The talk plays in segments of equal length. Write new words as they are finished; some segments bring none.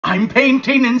I'm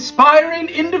painting inspiring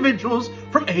individuals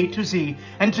from A to Z,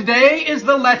 and today is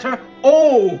the letter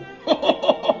O.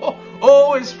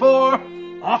 O is for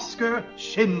Oskar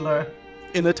Schindler.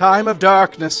 In a time of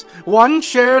darkness, one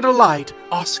shared a light.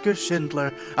 Oskar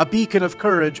Schindler, a beacon of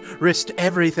courage, risked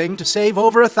everything to save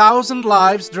over 1,000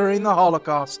 lives during the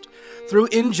Holocaust. Through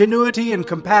ingenuity and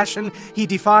compassion, he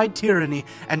defied tyranny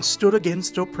and stood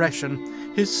against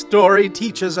oppression. His story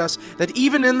teaches us that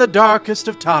even in the darkest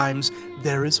of times,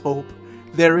 there is hope,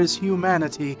 there is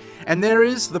humanity, and there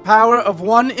is the power of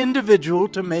one individual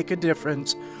to make a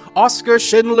difference. Oskar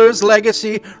Schindler's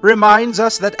legacy reminds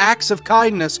us that acts of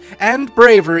kindness and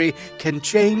bravery can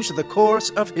change the course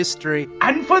of history.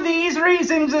 And for these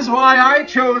reasons is why I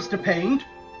chose to paint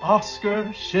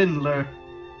Oskar Schindler.